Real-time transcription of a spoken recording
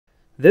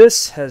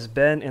This has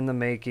been in the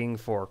making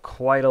for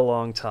quite a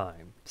long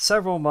time,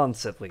 several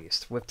months at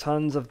least, with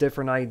tons of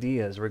different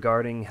ideas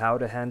regarding how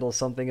to handle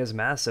something as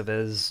massive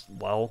as,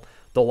 well,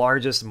 the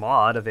largest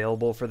mod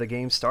available for the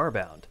game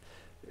Starbound.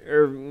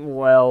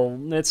 Well,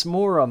 it's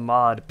more a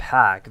mod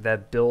pack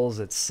that bills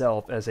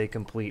itself as a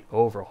complete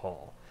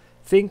overhaul.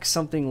 Think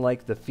something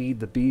like the Feed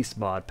the Beast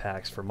mod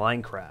packs for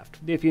Minecraft,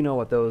 if you know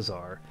what those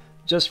are,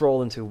 just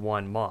roll into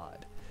one mod.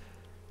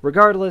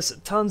 Regardless,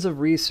 tons of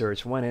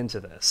research went into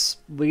this,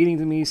 leading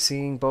to me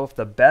seeing both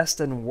the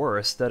best and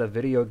worst that a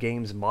video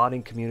game's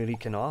modding community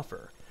can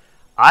offer.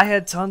 I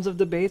had tons of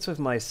debates with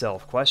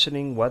myself,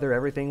 questioning whether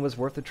everything was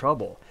worth the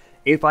trouble,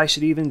 if I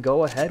should even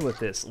go ahead with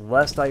this,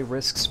 lest I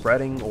risk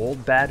spreading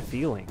old bad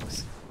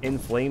feelings,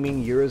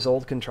 inflaming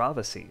years-old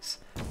controversies,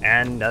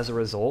 and as a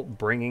result,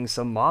 bringing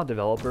some mod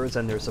developers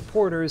and their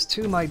supporters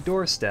to my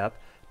doorstep,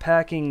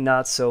 packing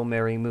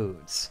not-so-merry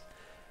moods.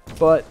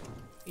 But,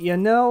 you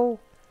know,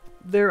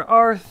 there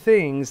are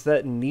things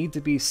that need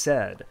to be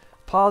said,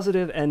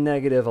 positive and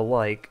negative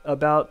alike,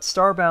 about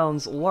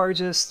Starbound's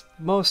largest,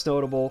 most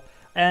notable,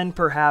 and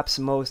perhaps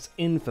most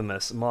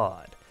infamous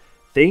mod.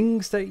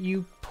 Things that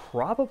you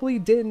probably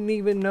didn't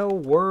even know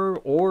were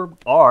or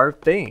are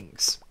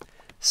things.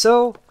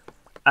 So,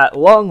 at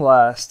long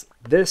last,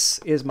 this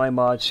is my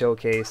mod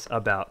showcase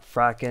about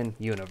Frackin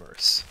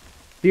Universe.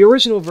 The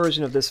original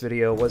version of this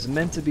video was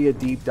meant to be a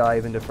deep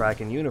dive into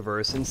Frackin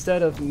Universe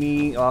instead of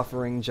me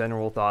offering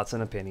general thoughts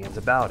and opinions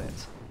about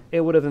it.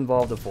 It would have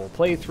involved a full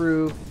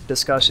playthrough,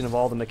 discussion of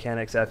all the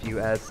mechanics FU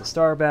adds to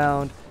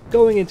Starbound,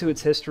 going into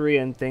its history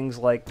and things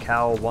like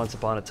how once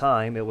upon a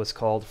time it was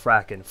called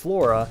Frackin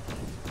Flora,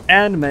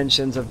 and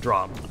mentions of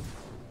drama.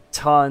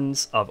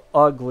 Tons of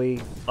ugly,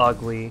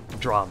 ugly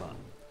drama.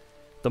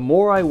 The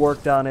more I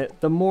worked on it,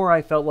 the more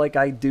I felt like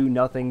I'd do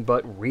nothing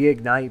but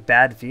reignite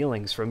bad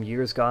feelings from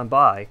years gone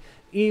by,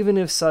 even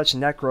if such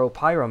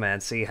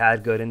necropyromancy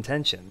had good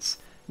intentions,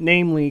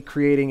 namely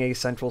creating a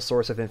central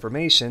source of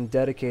information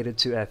dedicated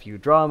to FU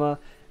drama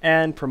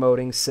and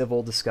promoting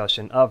civil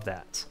discussion of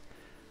that.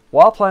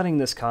 While planning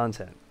this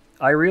content,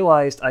 I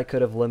realized I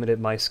could have limited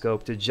my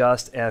scope to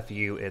just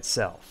FU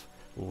itself,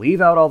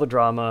 leave out all the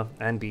drama,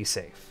 and be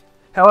safe.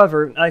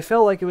 However, I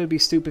felt like it would be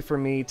stupid for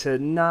me to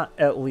not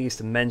at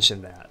least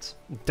mention that.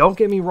 Don't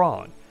get me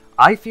wrong,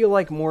 I feel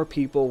like more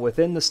people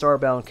within the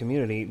Starbound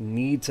community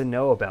need to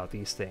know about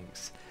these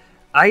things.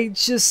 I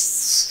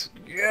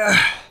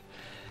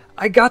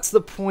got to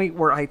the point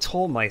where I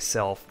told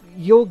myself,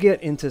 you'll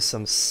get into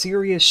some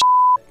serious shit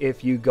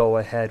if you go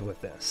ahead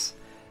with this.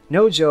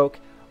 No joke,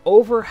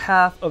 over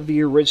half of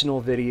the original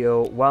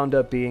video wound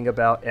up being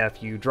about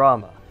FU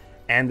drama.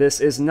 And this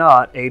is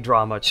not a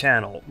drama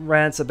channel,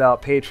 rants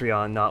about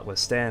Patreon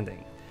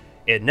notwithstanding.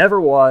 It never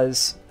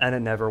was, and it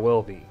never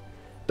will be.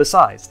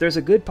 Besides, there's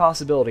a good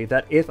possibility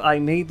that if I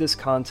made this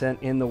content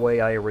in the way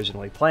I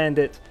originally planned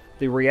it,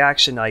 the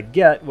reaction I'd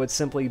get would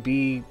simply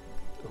be,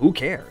 who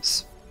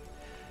cares?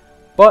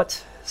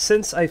 But,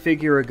 since I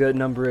figure a good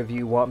number of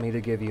you want me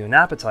to give you an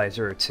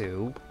appetizer or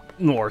two,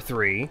 or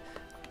three,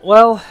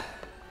 well,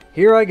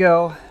 here I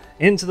go,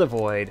 into the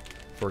void,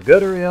 for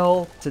good or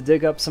ill, to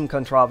dig up some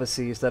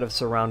controversies that have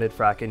surrounded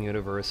Frackin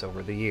Universe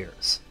over the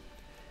years.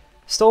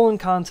 Stolen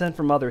content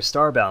from other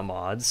Starbound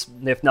mods,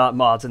 if not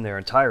mods in their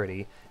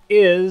entirety,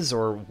 is,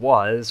 or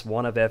was,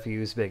 one of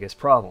FU's biggest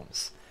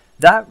problems.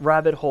 That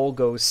rabbit hole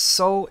goes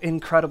so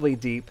incredibly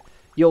deep,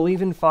 you'll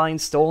even find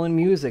stolen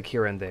music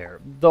here and there,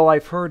 though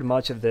I've heard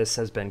much of this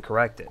has been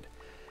corrected.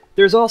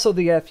 There's also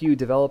the FU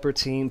developer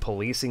team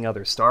policing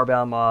other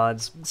Starbound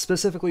mods,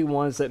 specifically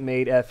ones that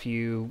made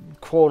FU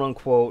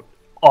quote-unquote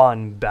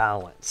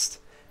unbalanced,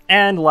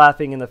 and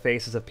laughing in the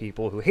faces of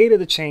people who hated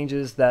the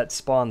changes that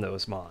spawned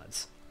those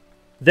mods.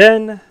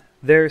 Then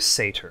there's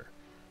Satyr.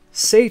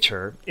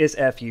 Satyr is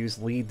FU's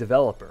lead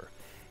developer.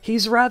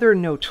 He's rather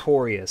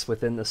notorious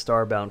within the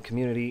Starbound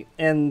community,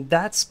 and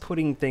that's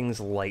putting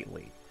things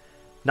lightly.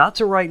 Not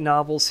to write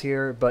novels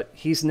here, but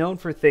he's known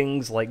for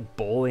things like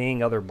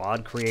bullying other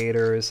mod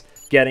creators,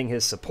 getting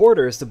his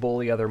supporters to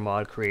bully other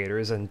mod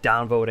creators and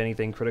downvote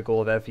anything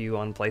critical of FU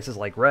on places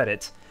like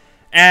Reddit,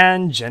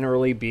 and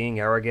generally being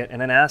arrogant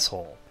and an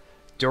asshole.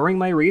 During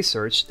my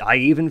research, I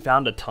even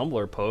found a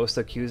Tumblr post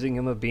accusing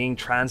him of being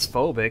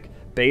transphobic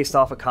based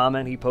off a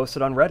comment he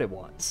posted on Reddit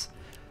once.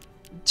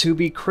 To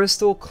be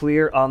crystal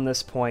clear on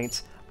this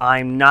point,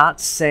 I'm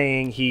not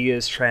saying he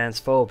is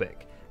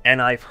transphobic,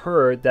 and I've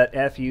heard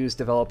that FU's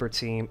developer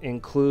team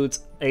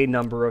includes a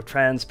number of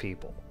trans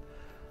people.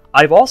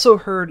 I've also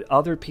heard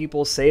other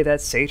people say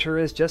that Satyr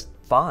is just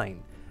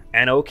fine,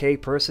 an okay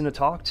person to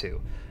talk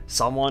to,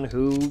 someone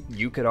who,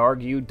 you could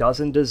argue,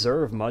 doesn't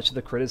deserve much of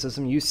the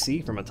criticism you see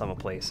from a ton of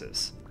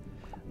places.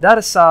 That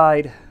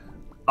aside,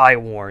 I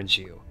warned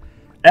you.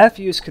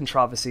 FU's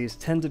controversies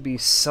tend to be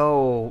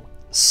so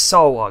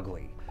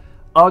ugly.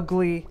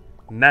 Ugly,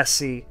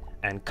 messy,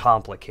 and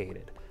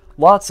complicated.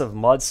 Lots of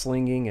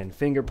mudslinging and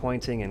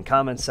finger-pointing in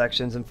comment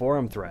sections and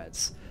forum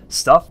threads.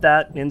 Stuff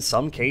that, in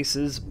some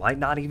cases, might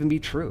not even be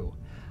true.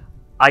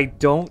 I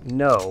don't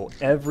know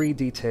every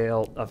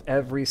detail of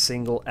every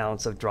single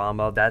ounce of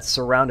drama that's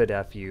surrounded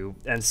FU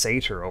and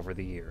Satyr over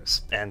the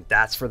years, and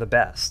that's for the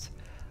best.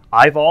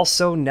 I've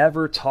also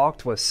never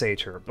talked with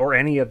Satyr or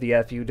any of the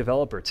FU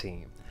developer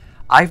team.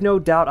 I've no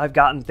doubt I've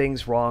gotten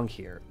things wrong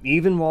here,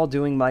 even while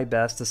doing my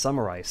best to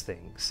summarize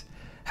things.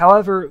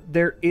 However,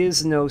 there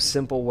is no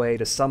simple way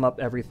to sum up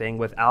everything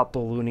without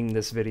ballooning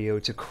this video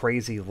to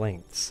crazy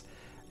lengths,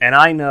 and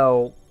I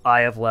know I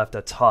have left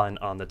a ton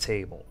on the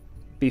table.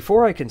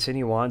 Before I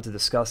continue on to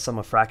discuss some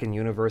of Frackin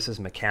Universe's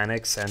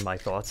mechanics and my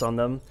thoughts on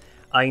them,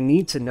 I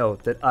need to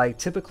note that I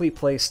typically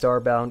play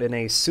Starbound in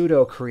a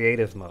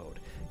pseudo-creative mode,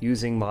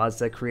 using mods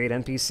that create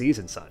NPCs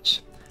and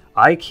such.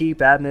 I keep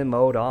admin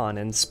mode on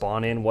and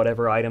spawn in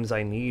whatever items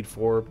I need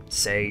for,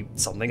 say,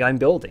 something I'm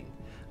building.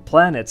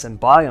 Planets and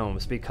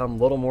biomes become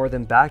little more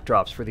than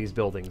backdrops for these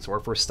buildings or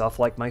for stuff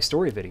like my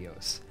story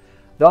videos.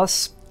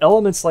 Thus,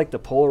 elements like the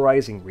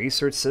polarizing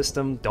research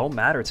system don't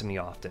matter to me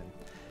often.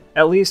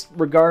 At least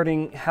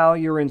regarding how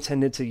you're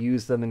intended to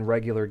use them in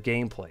regular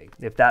gameplay,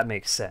 if that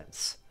makes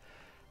sense.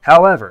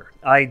 However,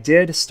 I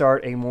did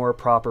start a more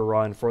proper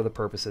run for the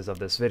purposes of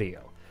this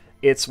video.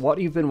 It's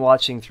what you've been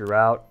watching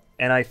throughout,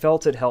 and I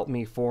felt it helped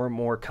me form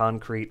more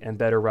concrete and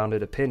better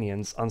rounded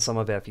opinions on some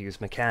of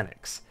FU's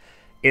mechanics.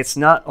 It's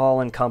not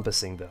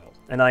all-encompassing though,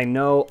 and I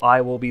know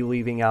I will be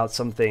leaving out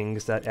some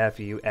things that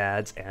FU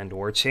adds and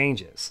or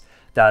changes.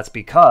 That's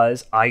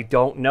because I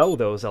don't know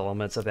those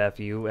elements of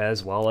FU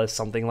as well as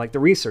something like the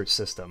research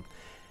system.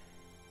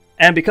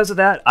 And because of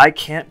that, I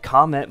can't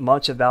comment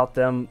much about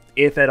them,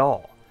 if at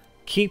all.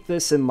 Keep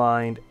this in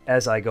mind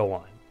as I go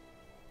on.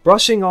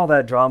 Brushing all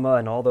that drama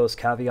and all those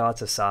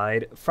caveats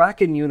aside,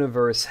 Frackin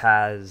Universe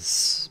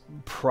has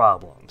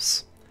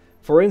problems.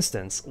 For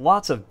instance,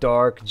 lots of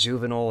dark,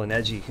 juvenile, and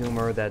edgy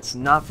humor that's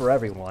not for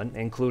everyone,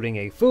 including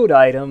a food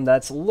item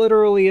that's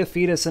literally a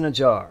fetus in a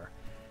jar.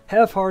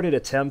 Half-hearted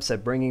attempts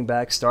at bringing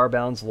back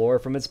Starbound's lore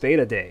from its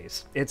beta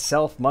days,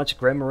 itself much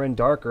grimmer and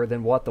darker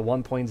than what the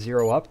 1.0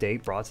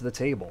 update brought to the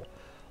table.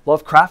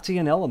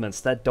 Lovecraftian elements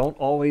that don't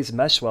always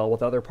mesh well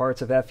with other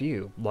parts of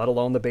FU, let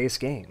alone the base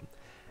game.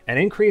 An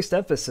increased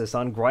emphasis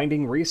on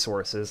grinding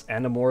resources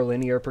and a more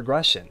linear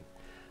progression.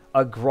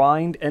 A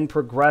grind and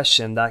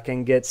progression that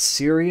can get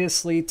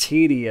seriously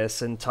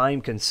tedious and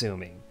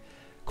time-consuming.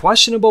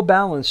 Questionable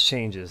balance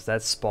changes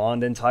that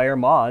spawned entire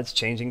mods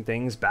changing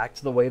things back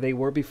to the way they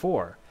were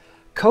before.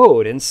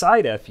 Code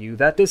inside FU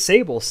that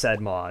disables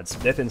said mods,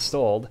 if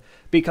installed,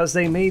 because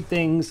they made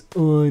things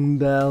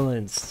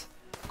unbalanced.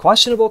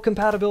 Questionable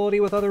compatibility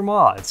with other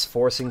mods,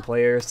 forcing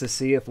players to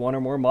see if one or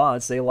more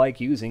mods they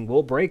like using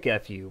will break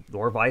FU,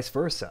 or vice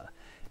versa.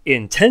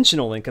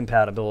 Intentional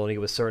incompatibility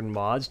with certain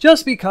mods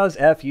just because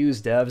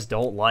FU's devs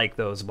don't like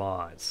those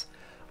mods.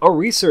 A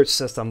research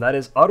system that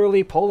is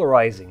utterly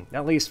polarizing,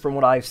 at least from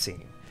what I've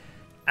seen.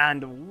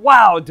 And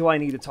wow, do I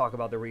need to talk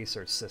about the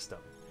research system.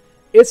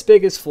 Its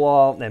biggest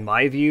flaw, in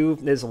my view,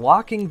 is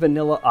locking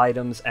vanilla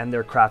items and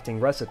their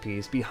crafting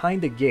recipes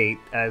behind a gate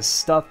as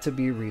stuff to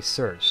be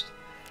researched.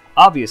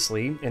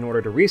 Obviously, in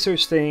order to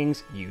research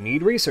things, you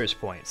need research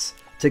points.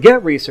 To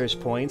get research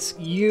points,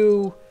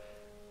 you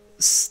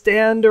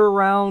stand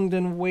around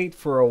and wait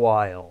for a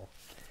while.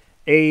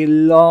 A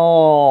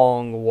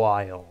long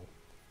while.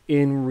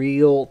 In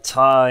real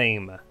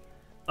time.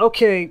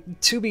 Okay,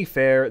 to be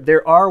fair,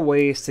 there are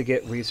ways to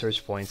get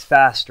research points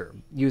faster,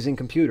 using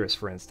computers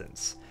for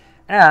instance.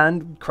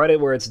 And, credit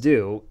where it's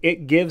due,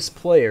 it gives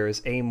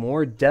players a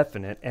more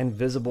definite and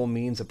visible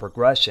means of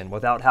progression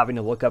without having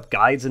to look up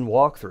guides and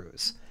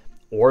walkthroughs.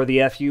 Or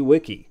the FU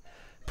wiki.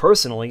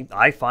 Personally,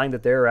 I find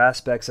that there are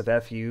aspects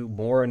of FU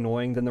more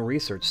annoying than the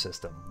research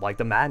system, like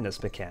the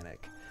madness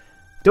mechanic.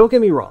 Don't get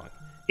me wrong,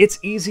 it's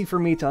easy for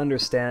me to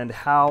understand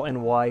how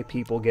and why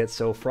people get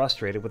so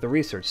frustrated with the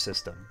research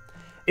system.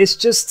 It's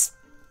just,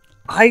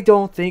 I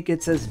don't think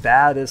it's as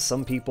bad as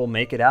some people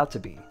make it out to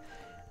be.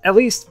 At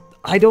least,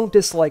 I don't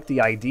dislike the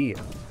idea,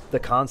 the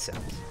concept.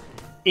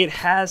 It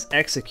has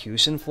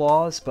execution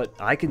flaws, but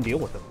I can deal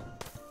with them.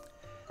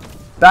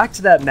 Back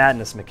to that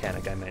madness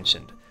mechanic I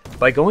mentioned.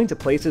 By going to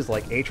places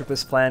like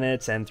Atropos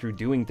planets and through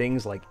doing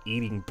things like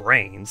eating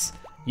brains,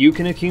 you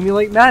can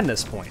accumulate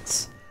madness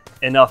points.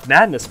 Enough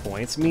madness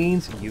points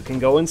means you can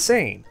go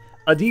insane,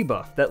 a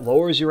debuff that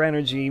lowers your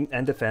energy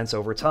and defense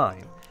over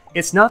time.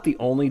 It's not the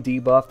only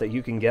debuff that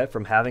you can get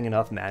from having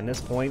enough madness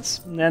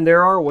points, and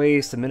there are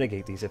ways to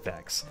mitigate these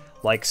effects,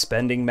 like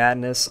spending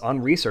madness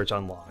on research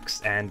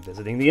unlocks, and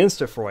visiting the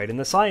Instafreud in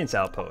the Science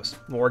Outpost,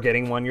 or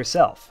getting one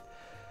yourself.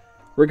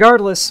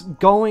 Regardless,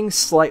 going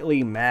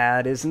slightly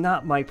mad is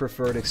not my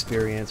preferred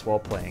experience while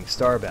playing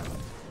Starbound,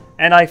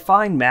 and I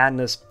find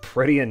madness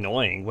pretty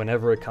annoying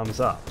whenever it comes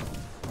up.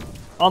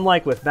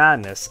 Unlike with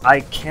madness,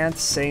 I can't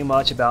say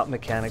much about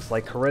mechanics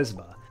like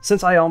charisma,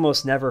 since I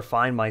almost never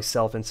find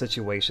myself in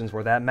situations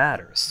where that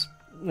matters.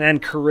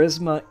 And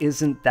charisma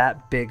isn't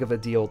that big of a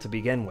deal to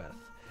begin with.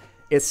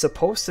 It's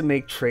supposed to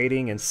make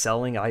trading and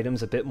selling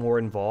items a bit more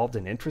involved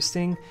and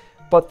interesting,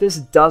 but this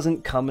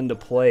doesn't come into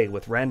play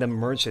with random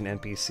merchant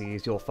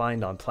NPCs you'll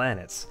find on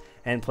planets,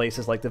 and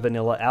places like the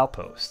Vanilla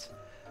Outpost.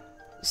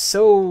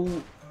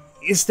 So,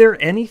 is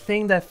there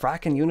anything that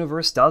Frackin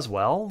Universe does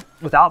well,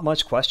 without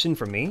much question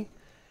from me?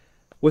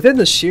 Within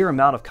the sheer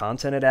amount of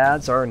content it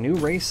adds are new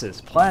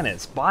races,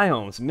 planets,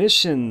 biomes,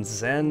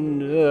 missions,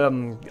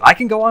 and I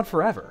can go on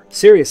forever.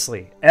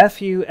 Seriously,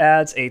 FU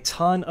adds a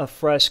ton of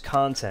fresh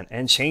content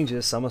and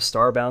changes some of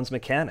Starbound's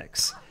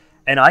mechanics.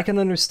 And I can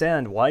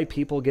understand why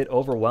people get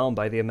overwhelmed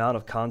by the amount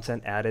of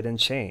content added and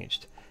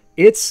changed.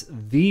 It's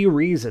the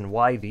reason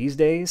why these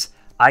days,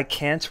 I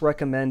can't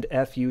recommend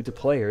FU to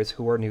players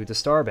who are new to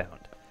Starbound.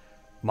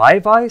 My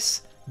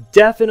advice?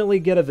 Definitely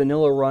get a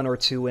vanilla run or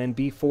two in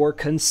before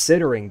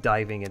considering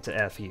diving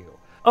into FU.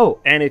 Oh,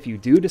 and if you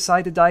do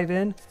decide to dive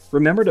in,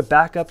 remember to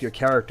back up your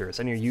characters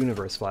and your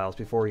universe files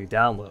before you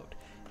download.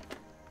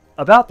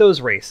 About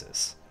those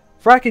races.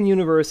 Frackin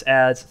Universe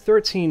adds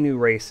 13 new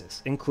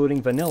races,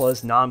 including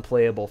Vanilla's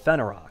non-playable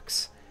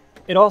Fenorox.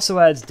 It also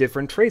adds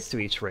different traits to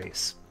each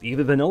race,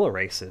 even vanilla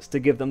races, to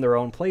give them their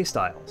own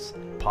playstyles,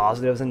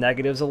 positives and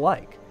negatives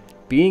alike,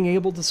 being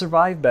able to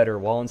survive better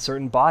while in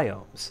certain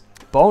biomes,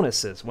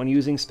 bonuses when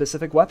using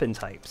specific weapon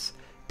types,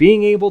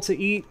 being able to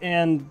eat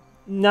and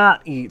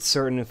not eat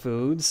certain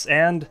foods,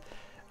 and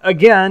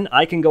again,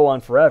 I can go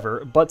on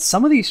forever, but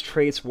some of these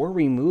traits were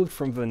removed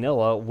from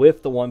vanilla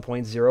with the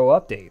 1.0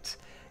 update.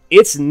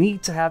 It's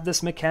neat to have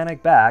this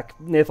mechanic back,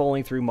 if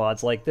only through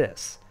mods like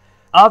this.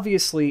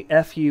 Obviously,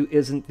 FU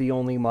isn't the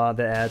only mod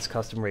that adds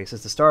custom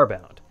races to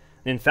Starbound.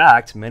 In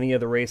fact, many of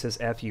the races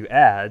FU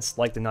adds,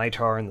 like the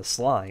Nitar and the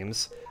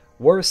Slimes,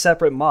 were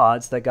separate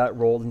mods that got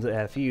rolled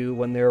into FU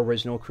when their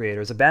original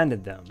creators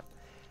abandoned them.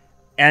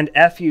 And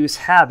FU's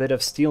habit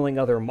of stealing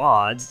other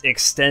mods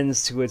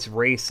extends to its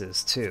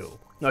races too,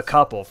 a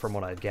couple from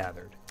what I've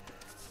gathered.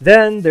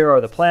 Then there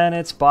are the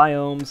planets,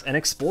 biomes, and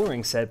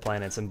exploring said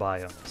planets and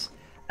biomes.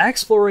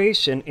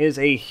 Exploration is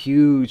a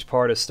huge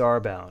part of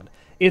Starbound,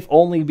 if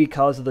only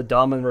because of the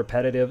dumb and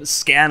repetitive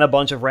scan a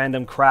bunch of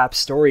random crap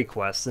story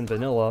quests in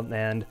vanilla,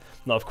 and,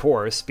 of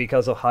course,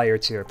 because of higher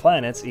tier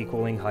planets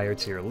equaling higher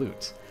tier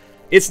loot.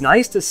 It's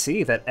nice to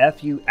see that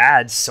FU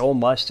adds so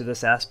much to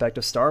this aspect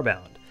of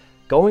Starbound,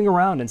 going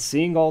around and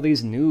seeing all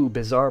these new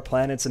bizarre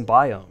planets and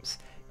biomes,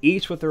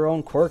 each with their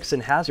own quirks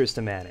and hazards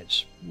to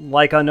manage,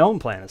 like unknown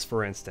planets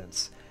for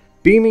instance.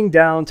 Beaming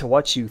down to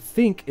what you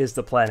think is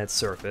the planet's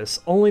surface,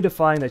 only to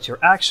find that you're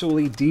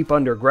actually deep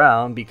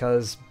underground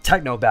because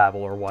technobabble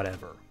or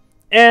whatever.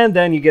 And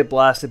then you get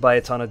blasted by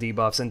a ton of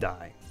debuffs and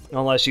die,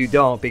 unless you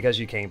don't because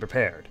you came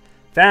prepared.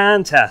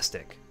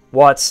 Fantastic.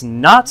 What's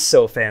not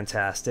so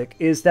fantastic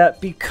is that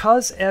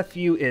because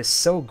FU is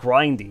so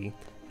grindy,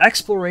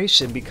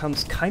 exploration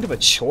becomes kind of a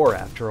chore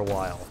after a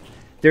while.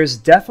 There's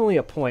definitely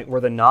a point where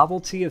the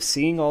novelty of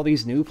seeing all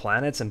these new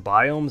planets and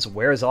biomes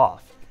wears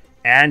off,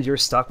 and you're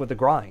stuck with the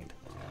grind.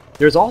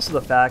 There's also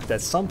the fact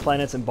that some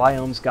planets and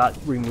biomes got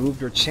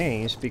removed or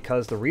changed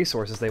because the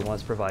resources they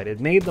once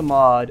provided made the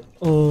mod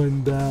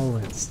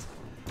unbalanced.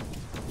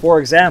 For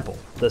example,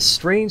 the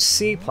strange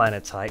sea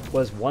planet type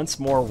was once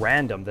more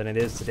random than it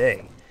is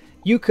today.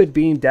 You could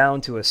beam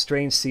down to a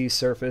strange sea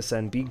surface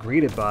and be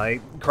greeted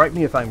by, correct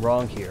me if I'm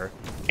wrong here,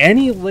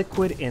 any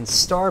liquid in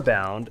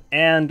Starbound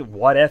and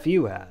what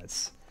FU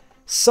has.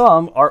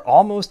 Some are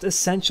almost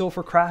essential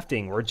for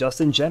crafting or just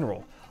in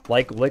general,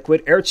 like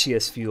liquid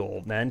Aircheus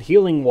fuel and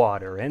healing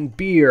water and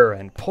beer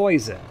and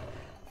poison.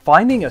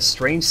 Finding a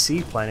strange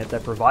sea planet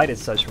that provided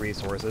such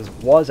resources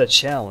was a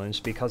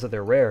challenge because of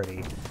their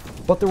rarity,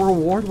 but the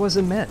reward was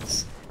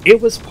immense.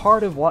 It was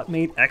part of what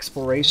made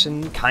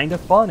exploration kind of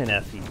fun in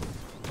FU.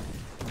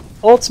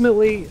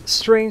 Ultimately,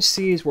 strange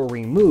seas were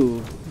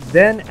removed,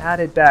 then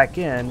added back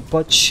in,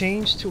 but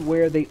changed to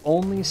where they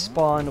only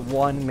spawn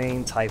one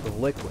main type of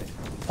liquid,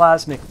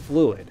 plasmic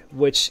fluid,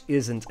 which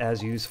isn't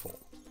as useful.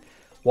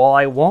 While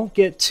I won't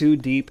get too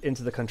deep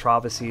into the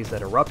controversies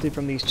that erupted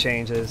from these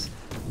changes,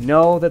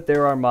 know that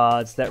there are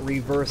mods that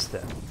reverse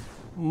them.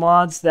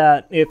 Mods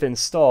that, if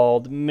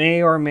installed,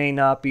 may or may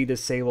not be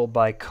disabled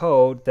by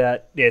code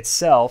that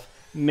itself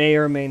may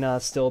or may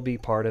not still be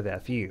part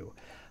of FU.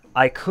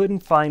 I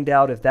couldn't find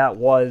out if that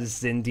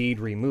was indeed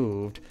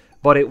removed,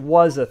 but it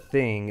was a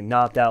thing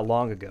not that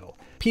long ago.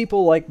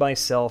 People like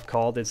myself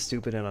called it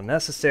stupid and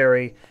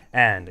unnecessary,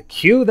 and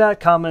cue that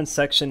comment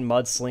section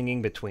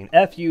mudslinging between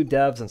FU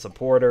devs and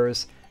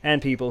supporters, and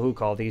people who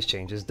call these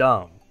changes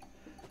dumb.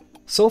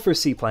 Sulfur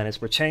sea planets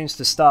were changed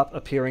to stop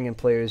appearing in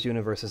players'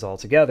 universes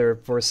altogether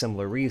for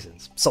similar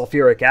reasons,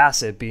 sulfuric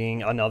acid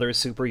being another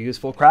super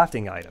useful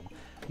crafting item,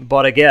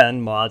 but again,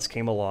 mods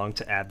came along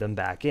to add them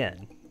back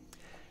in.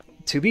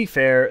 To be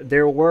fair,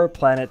 there were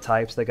planet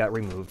types that got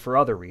removed for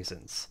other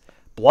reasons.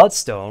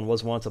 Bloodstone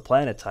was once a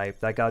planet type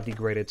that got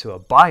degraded to a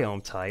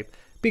biome type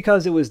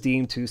because it was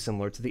deemed too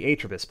similar to the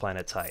Atribus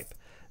planet type.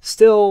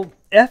 Still,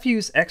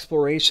 FU's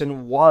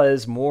exploration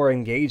was more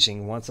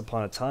engaging once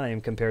upon a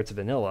time compared to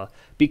vanilla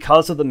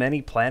because of the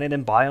many planet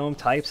and biome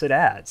types it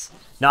adds,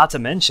 not to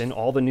mention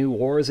all the new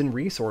ores and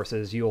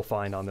resources you'll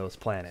find on those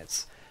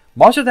planets.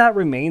 Much of that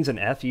remains in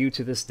FU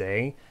to this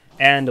day,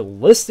 and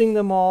listing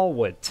them all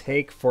would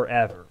take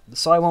forever,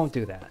 so I won't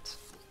do that.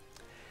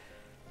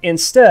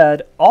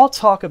 Instead, I'll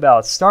talk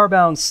about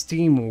Starbound's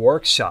Steam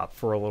Workshop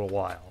for a little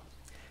while.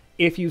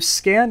 If you've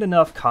scanned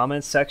enough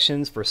comment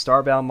sections for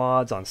Starbound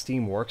mods on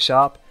Steam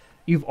Workshop,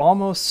 you've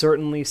almost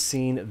certainly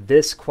seen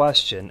this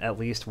question at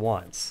least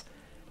once.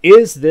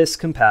 Is this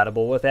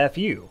compatible with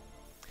FU?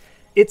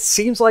 It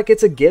seems like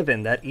it's a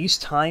given that each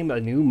time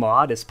a new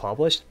mod is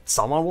published,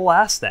 someone will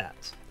ask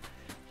that.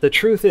 The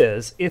truth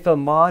is, if a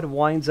mod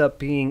winds up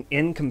being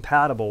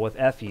incompatible with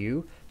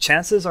FU,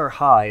 chances are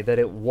high that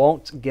it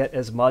won't get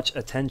as much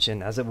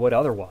attention as it would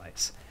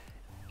otherwise.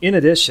 In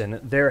addition,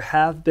 there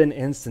have been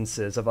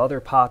instances of other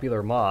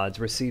popular mods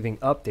receiving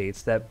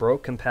updates that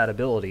broke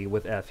compatibility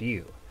with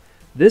FU.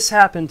 This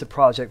happened to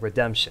Project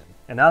Redemption,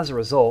 and as a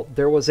result,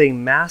 there was a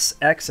mass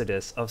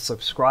exodus of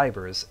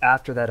subscribers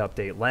after that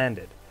update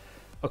landed.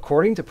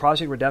 According to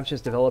Project Redemption's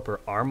developer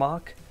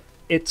Armok,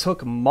 it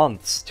took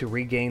months to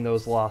regain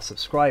those lost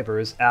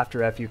subscribers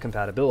after FU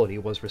compatibility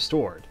was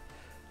restored.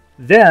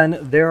 Then,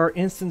 there are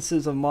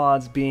instances of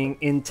mods being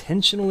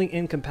intentionally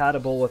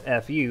incompatible with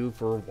FU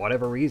for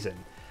whatever reason.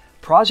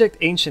 Project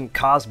Ancient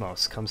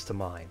Cosmos comes to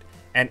mind,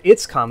 and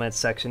its comment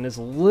section is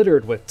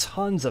littered with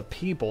tons of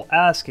people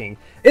asking,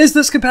 is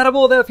this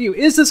compatible with FU?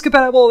 Is this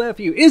compatible with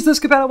FU? Is this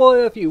compatible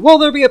with FU? Will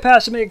there be a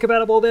patch to make it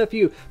compatible with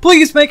FU?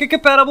 Please make it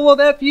compatible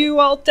with FU!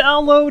 I'll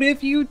download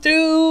if you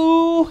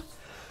do!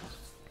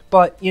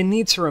 But you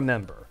need to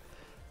remember,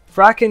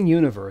 Frackin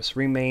Universe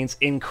remains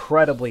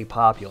incredibly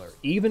popular,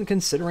 even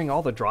considering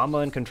all the drama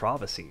and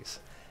controversies.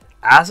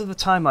 As of the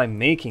time I'm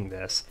making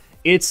this,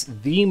 it's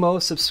the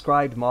most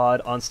subscribed mod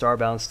on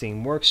Starbound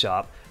Steam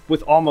Workshop,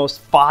 with almost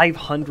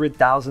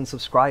 500,000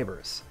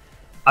 subscribers.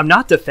 I'm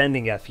not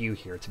defending FU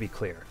here, to be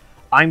clear.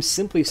 I'm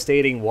simply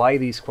stating why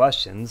these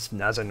questions,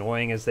 as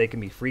annoying as they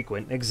can be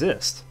frequent,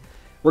 exist.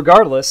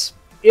 Regardless,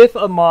 if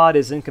a mod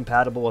is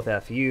incompatible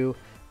with FU,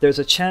 there's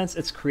a chance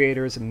its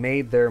creators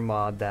made their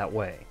mod that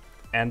way,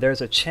 and there's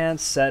a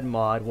chance said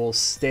mod will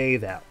stay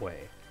that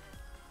way.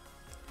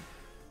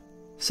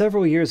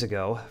 Several years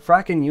ago,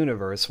 Frackin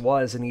Universe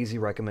was an easy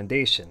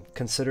recommendation,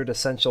 considered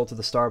essential to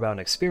the Starbound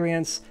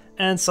experience,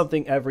 and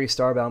something every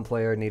Starbound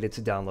player needed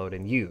to download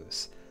and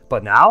use.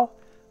 But now,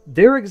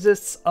 there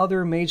exists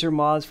other major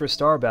mods for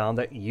Starbound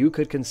that you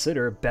could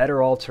consider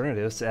better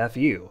alternatives to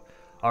FU.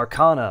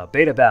 Arcana,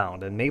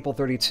 Betabound, and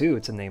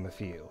Maple32 to name a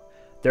few.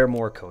 They're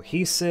more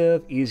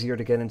cohesive, easier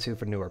to get into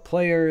for newer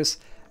players,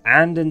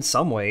 and in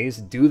some ways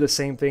do the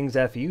same things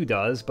FU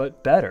does,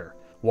 but better.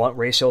 Want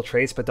racial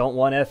traits but don't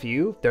want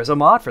FU? There's a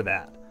mod for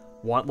that.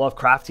 Want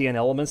Lovecraftian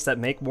elements that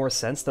make more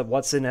sense than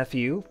what's in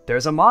FU?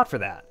 There's a mod for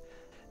that.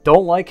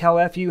 Don't like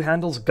how FU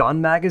handles gun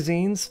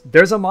magazines?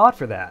 There's a mod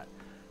for that.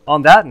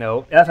 On that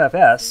note,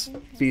 FFS,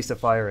 Feast of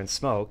Fire and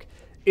Smoke,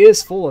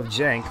 is full of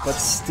jank, but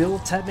still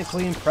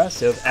technically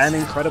impressive and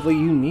incredibly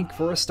unique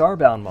for a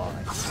Starbound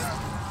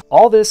mod.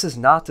 All this is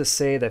not to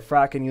say that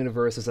Frackin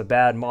Universe is a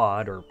bad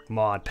mod, or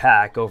mod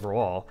pack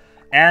overall,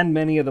 and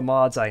many of the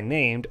mods I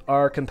named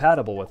are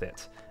compatible with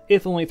it,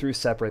 if only through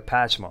separate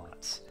patch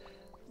mods.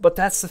 But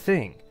that's the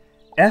thing,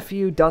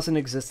 FU doesn't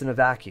exist in a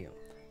vacuum,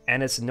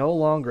 and it's no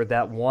longer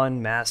that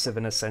one massive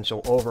and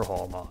essential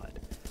overhaul mod.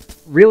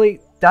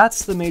 Really,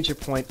 that's the major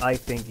point I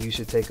think you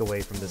should take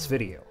away from this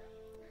video.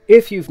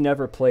 If you've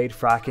never played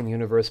Frackin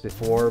Universe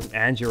before,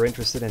 and you're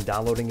interested in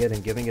downloading it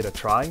and giving it a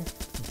try,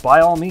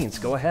 by all means,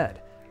 go ahead.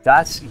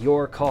 That's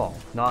your call,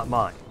 not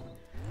mine.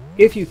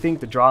 If you think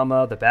the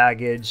drama, the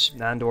baggage,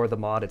 and/or the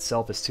mod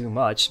itself is too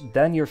much,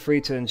 then you're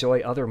free to enjoy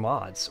other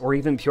mods, or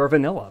even pure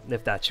vanilla,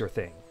 if that's your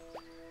thing.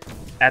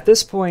 At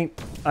this point,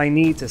 I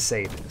need to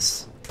say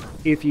this.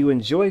 If you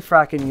enjoy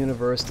Frackin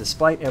Universe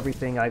despite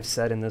everything I've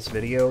said in this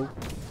video,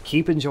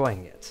 keep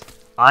enjoying it.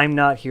 I'm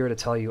not here to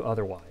tell you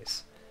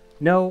otherwise.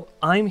 No,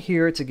 I'm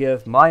here to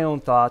give my own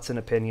thoughts and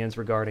opinions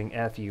regarding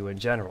FU in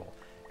general,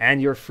 and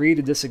you're free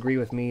to disagree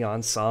with me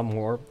on some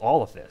or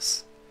all of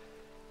this.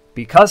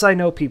 Because I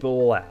know people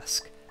will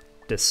ask,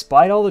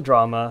 despite all the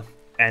drama,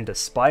 and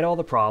despite all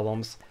the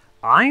problems,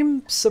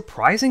 I'm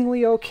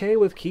surprisingly okay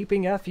with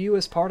keeping FU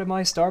as part of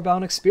my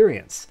Starbound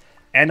experience,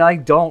 and I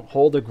don't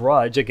hold a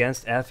grudge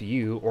against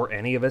FU or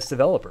any of its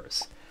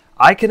developers.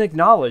 I can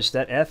acknowledge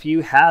that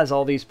FU has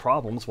all these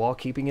problems while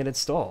keeping it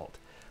installed.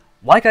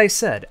 Like I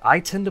said,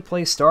 I tend to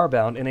play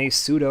Starbound in a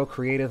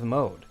pseudo-creative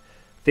mode.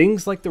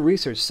 Things like the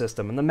research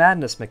system and the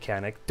madness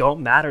mechanic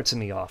don't matter to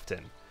me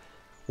often.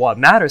 What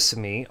matters to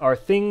me are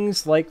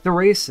things like the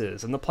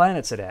races and the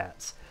planets it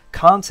adds,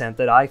 content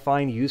that I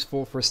find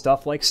useful for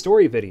stuff like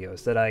story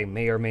videos that I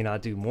may or may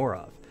not do more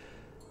of.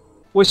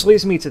 Which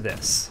leads me to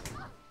this.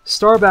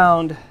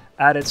 Starbound,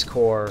 at its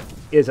core,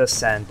 is a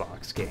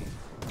sandbox game.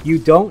 You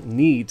don't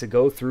need to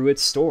go through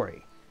its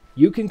story.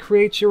 You can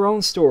create your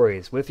own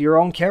stories with your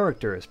own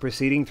characters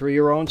proceeding through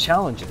your own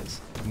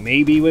challenges,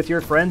 maybe with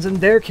your friends and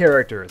their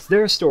characters,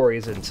 their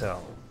stories in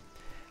tow.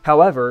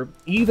 However,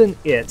 even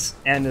it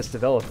and its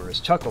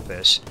developers,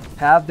 Chucklefish,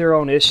 have their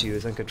own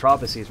issues and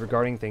controversies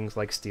regarding things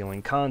like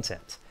stealing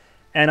content,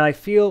 and I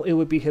feel it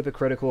would be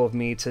hypocritical of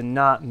me to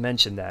not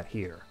mention that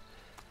here.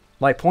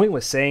 My point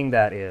with saying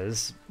that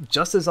is,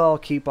 just as I'll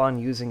keep on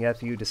using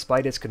FU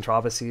despite its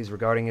controversies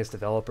regarding its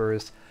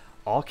developers,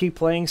 I'll keep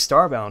playing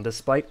Starbound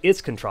despite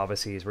its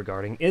controversies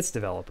regarding its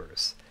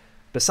developers.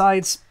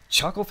 Besides,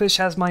 Chucklefish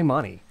has my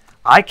money.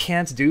 I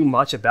can't do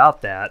much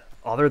about that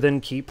other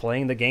than keep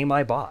playing the game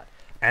I bought,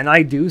 and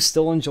I do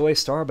still enjoy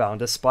Starbound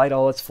despite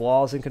all its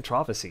flaws and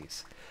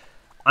controversies.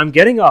 I'm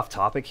getting off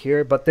topic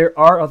here, but there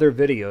are other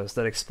videos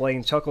that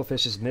explain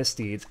Chucklefish's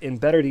misdeeds in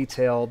better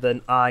detail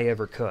than I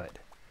ever could.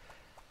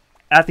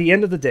 At the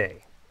end of the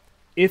day,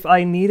 if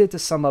I needed to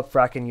sum up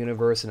Frackin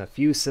Universe in a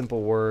few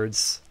simple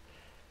words,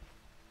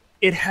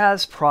 it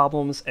has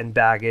problems and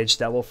baggage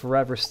that will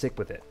forever stick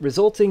with it,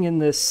 resulting in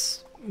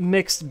this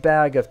mixed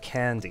bag of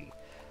candy.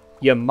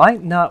 You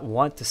might not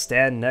want to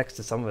stand next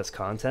to some of its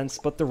contents,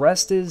 but the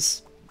rest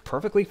is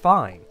perfectly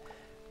fine.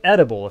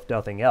 Edible if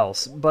nothing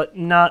else, but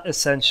not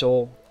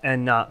essential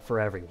and not for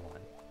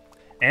everyone.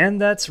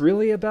 And that's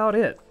really about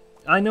it.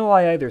 I know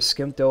I either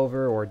skimped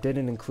over or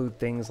didn't include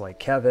things like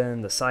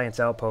Kevin, the Science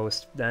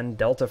Outpost, and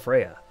Delta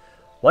Freya.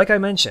 Like I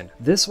mentioned,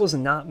 this was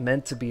not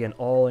meant to be an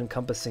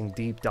all-encompassing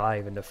deep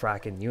dive into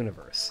Frackin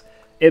Universe.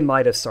 It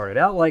might have started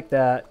out like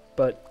that,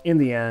 but in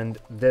the end,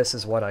 this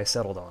is what I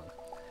settled on.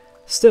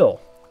 Still,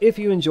 if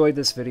you enjoyed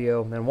this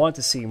video and want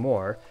to see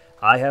more,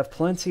 I have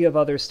plenty of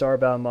other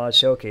Starbound mod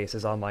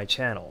showcases on my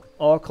channel,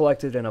 all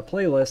collected in a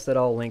playlist that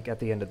I'll link at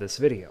the end of this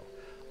video.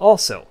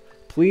 Also,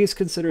 please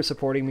consider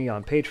supporting me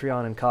on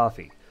Patreon and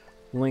Ko-fi.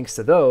 Links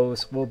to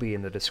those will be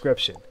in the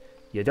description.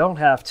 You don't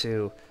have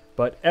to,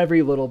 but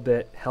every little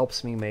bit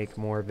helps me make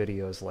more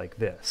videos like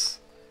this.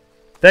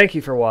 Thank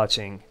you for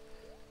watching,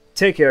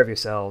 take care of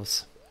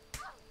yourselves,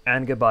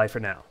 and goodbye for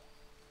now.